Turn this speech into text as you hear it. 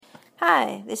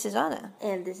Hi, this is Anna.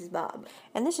 And this is Bob.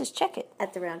 And this is Check It,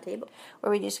 At the Round Table.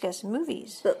 where we discuss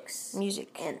movies, Books.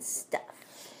 music, and stuff.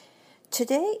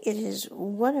 Today it is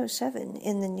 107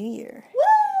 in the new year.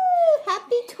 Woo!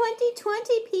 Happy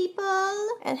 2020, people!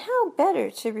 And how better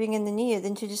to bring in the new year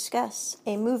than to discuss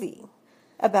a movie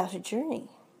about a journey?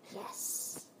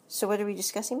 Yes. So what are we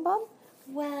discussing, Bob?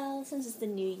 Well, since it's the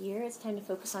new year, it's time to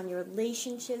focus on your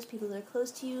relationships, people that are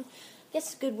close to you. I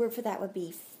guess a good word for that would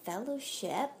be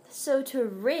fellowship. So to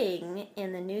ring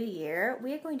in the new year,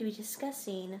 we are going to be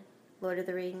discussing Lord of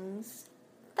the Rings,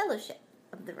 Fellowship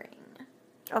of the Ring.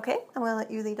 Okay, I'm going to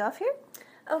let you lead off here.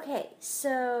 Okay,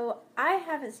 so I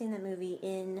haven't seen that movie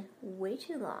in way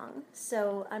too long,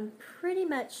 so I'm pretty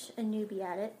much a newbie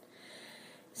at it.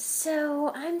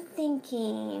 So I'm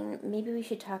thinking maybe we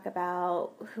should talk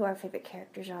about who our favorite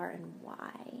characters are and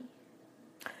why.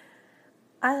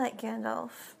 I like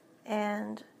Gandalf,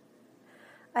 and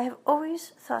I have always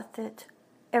thought that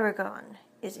Aragorn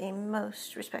is a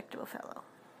most respectable fellow.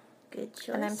 Good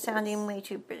choice. And I'm sounding way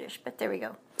too British, but there we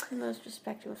go. The most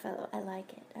respectable fellow. I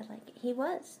like it. He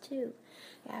was, too.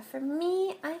 Yeah, for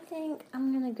me, I think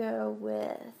I'm going to go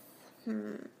with,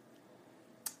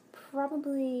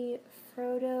 probably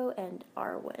Frodo and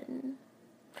Arwen.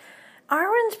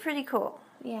 Arwen's pretty cool.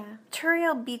 Yeah.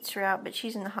 Turiel beats her out, but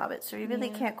she's in The Hobbit, so we really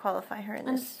can't qualify her in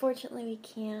this. Unfortunately, we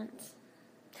can't.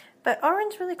 But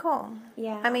Arwen's really cool.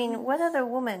 Yeah. I mean, what other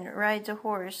woman rides a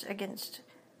horse against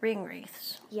ring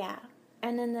wraiths? Yeah.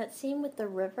 And then that scene with the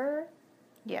river.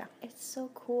 Yeah. It's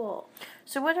so cool.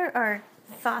 So what are our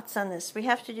thoughts on this? We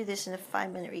have to do this in a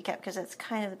 5-minute recap because that's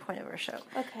kind of the point of our show.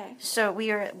 Okay. So we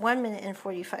are at 1 minute and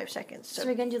 45 seconds. So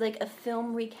we're going to do like a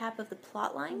film recap of the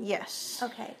plot line? Yes.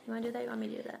 Okay. You want to do that? You want me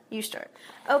to do that? You start.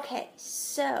 Okay.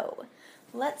 So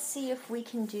let's see if we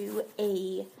can do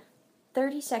a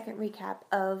 30-second recap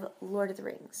of Lord of the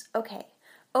Rings. Okay.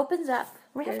 Opens up.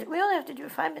 We only have to do a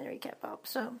 5-minute recap, Bob,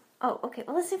 so... Oh, okay.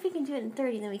 Well, let's see if we can do it in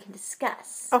 30, and then we can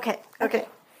discuss. Okay.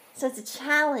 So it's a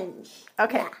challenge.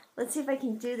 Okay. Yeah. Let's see if I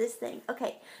can do this thing.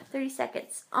 Okay. 30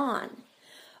 seconds. On.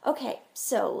 Okay.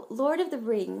 So, Lord of the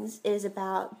Rings is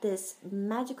about this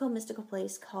magical, mystical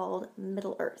place called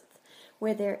Middle-earth,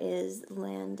 where there is the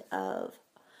land of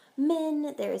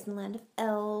men, there is the land of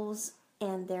elves,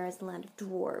 and there is the land of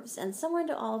dwarves. And somewhere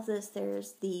into all of this,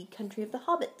 there's the country of the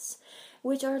hobbits,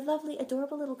 which are lovely,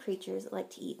 adorable little creatures that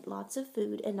like to eat lots of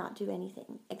food and not do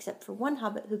anything, except for one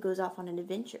hobbit who goes off on an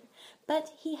adventure. But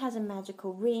he has a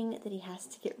magical ring that he has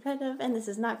to get rid of, and this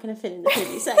is not going to fit into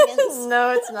 30 seconds.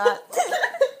 No, it's not.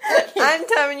 I'm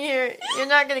telling you, you're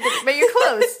not going to get it, but you're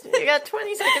close. You got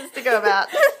 20 seconds to go about.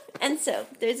 And so,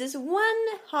 there's this one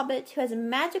hobbit who has a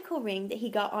magical ring that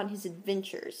he got on his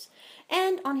adventures.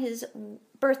 And on his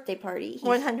birthday party...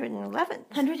 111th.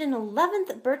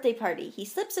 111th birthday party. He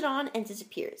slips it on and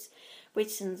disappears. Which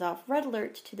sends off red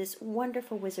alert to this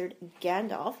wonderful wizard,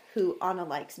 Gandalf, who Anna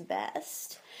likes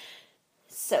best.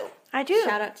 So, I do.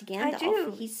 Shout out to Gandalf. I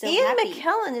do. He's so Ian happy.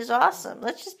 McKellen is awesome.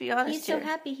 Let's just be honest He's here. so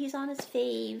happy. He's on his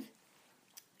fave.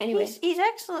 Anyway. He's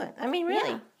excellent. I mean, really.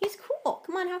 Yeah, he's cool.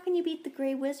 Come on, how can you beat the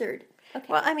Grey Wizard? Okay.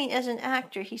 Well, I mean, as an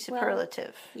actor, he's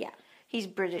superlative. Yeah. He's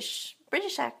British.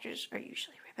 British actors are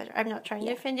usually way better. I'm not trying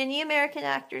to offend any American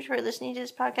actors who are listening to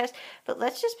this podcast, but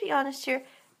let's just be honest here.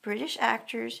 British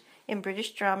actors in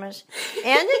British dramas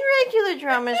and in regular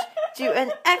dramas do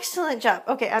an excellent job.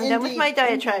 Okay, I'm done with my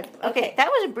diatribe. Okay, that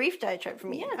was a brief diatribe for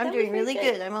me. Yeah, I'm doing really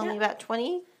good. good. I'm only about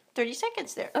 20, 30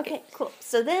 seconds there. Okay, cool.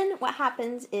 So then what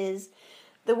happens is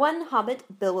the one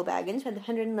hobbit, Bilbo Baggins, who had the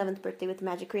 111th birthday with the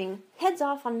magic ring, heads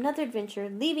off on another adventure,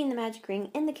 leaving the magic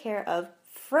ring in the care of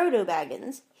Frodo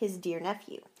Baggins, his dear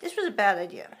nephew. This was a bad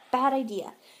idea. Bad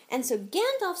idea. And so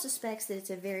Gandalf suspects that it's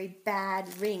a very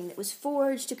bad ring that was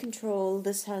forged to control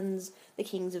the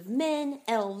kings of men,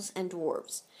 elves, and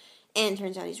dwarves. And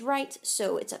turns out he's right,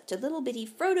 so it's up to little bitty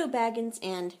Frodo Baggins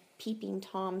and peeping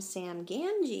Tom Sam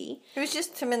Gamgee. It was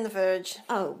just trimming the verge.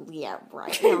 Oh, yeah,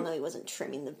 right. We all know he wasn't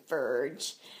trimming the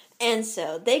verge. And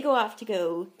so they go off to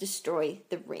go destroy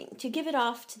the ring, to give it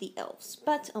off to the elves.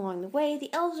 But along the way,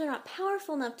 the elves are not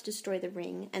powerful enough to destroy the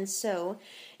ring, and so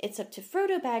it's up to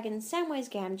Frodo Baggins, Samwise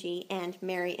Gamgee, and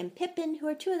Merry and Pippin, who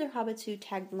are two other hobbits who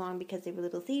tagged along because they were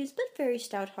little thieves, but very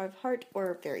stout of heart,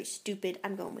 or very stupid.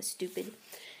 I'm going with stupid.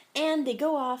 And they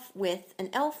go off with an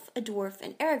elf, a dwarf,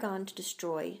 and Aragorn to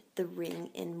destroy the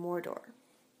ring in Mordor.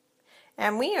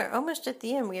 And we are almost at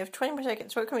the end. We have 20 more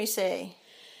seconds. What can we say?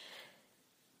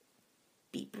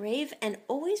 Be brave and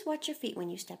always watch your feet when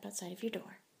you step outside of your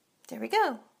door. There we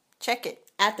go. Check it.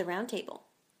 At the Round Table.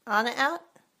 Anna out.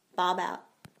 Bob out.